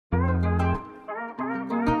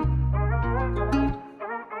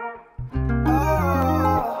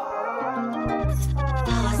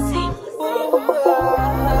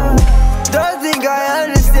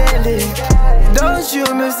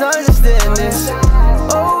misunderstandings.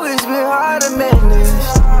 Always been hard to manage.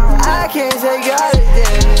 I can't take all the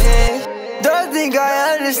damage. Don't think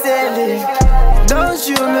I understand it. Don't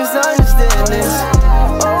you misunderstand this?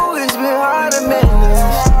 Always been hard to manage.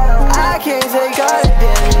 I can't take all the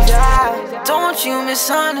damage. Don't you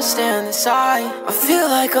misunderstand this? I feel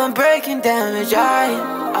like I'm breaking damage.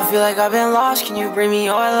 I feel like I've been lost, can you bring me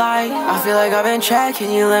your light? I feel like I've been trapped,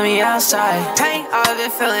 can you let me outside? Pain I've been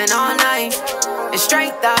feeling all night, and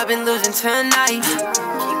strength I've been losing tonight.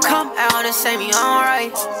 Can you come out and set me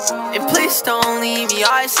alright? And please don't leave me,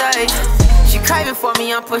 I say. She craving for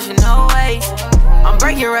me, I'm pushing away. I'm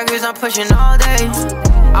breaking records, I'm pushing all day.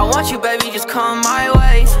 I want you, baby, just come my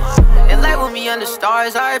way and lay with me under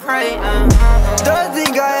stars, I pray. Don't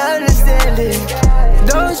think I understand it.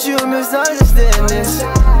 Don't you misunderstand this?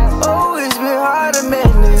 Always been hard to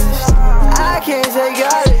manage. I can't take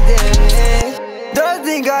all the damage. Don't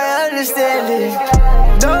think I understand it.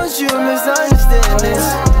 Don't you misunderstand this?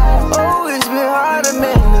 Always been hard to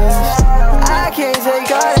manage. I can't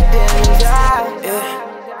take all the damage.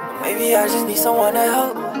 Maybe I just need someone to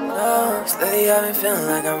help. No, lately I've been feeling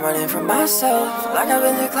like I'm running from myself. Like I've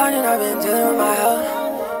been declining, I've been dealing with my health.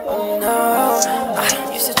 Oh no,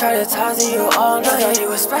 I used to try to talk to you all night. You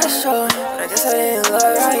were special, but I guess I didn't look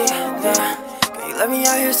right. Yeah, can you let me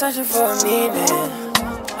out here searching for a meaning?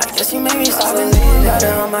 I guess you made me stop believing out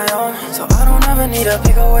there on my own. So I don't ever need a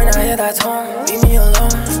pick up when I hear that tone. Leave me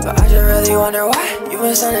alone, but I just really wonder why you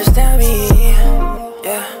misunderstand me.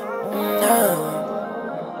 Yeah, no.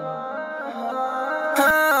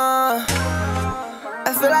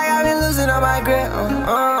 I feel like I've been losing all my grip.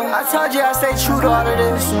 I told you I stay true to all of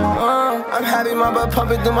this. I'm happy my butt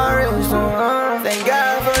pumping through my wrist. Thank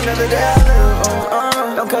God for another day I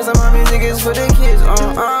live. Don't cuss on my music, it's for the kids.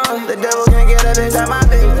 The devil can't get up inside my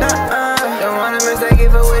bitch. Don't wanna mistake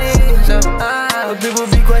it for what it is. But people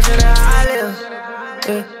be questioning how I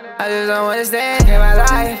live. I just don't understand. Gave my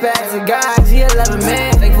life back to God, he a loving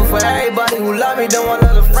man. Thankful for everybody who love me, don't want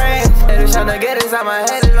other friends. They just tryna get inside my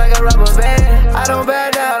head, it's like a rubber band. I don't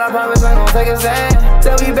back down, I promise I gon' take a stand.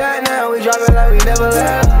 Till we back now, we drop it like we never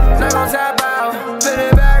left. Not gon' tap out, spin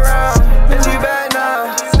it back.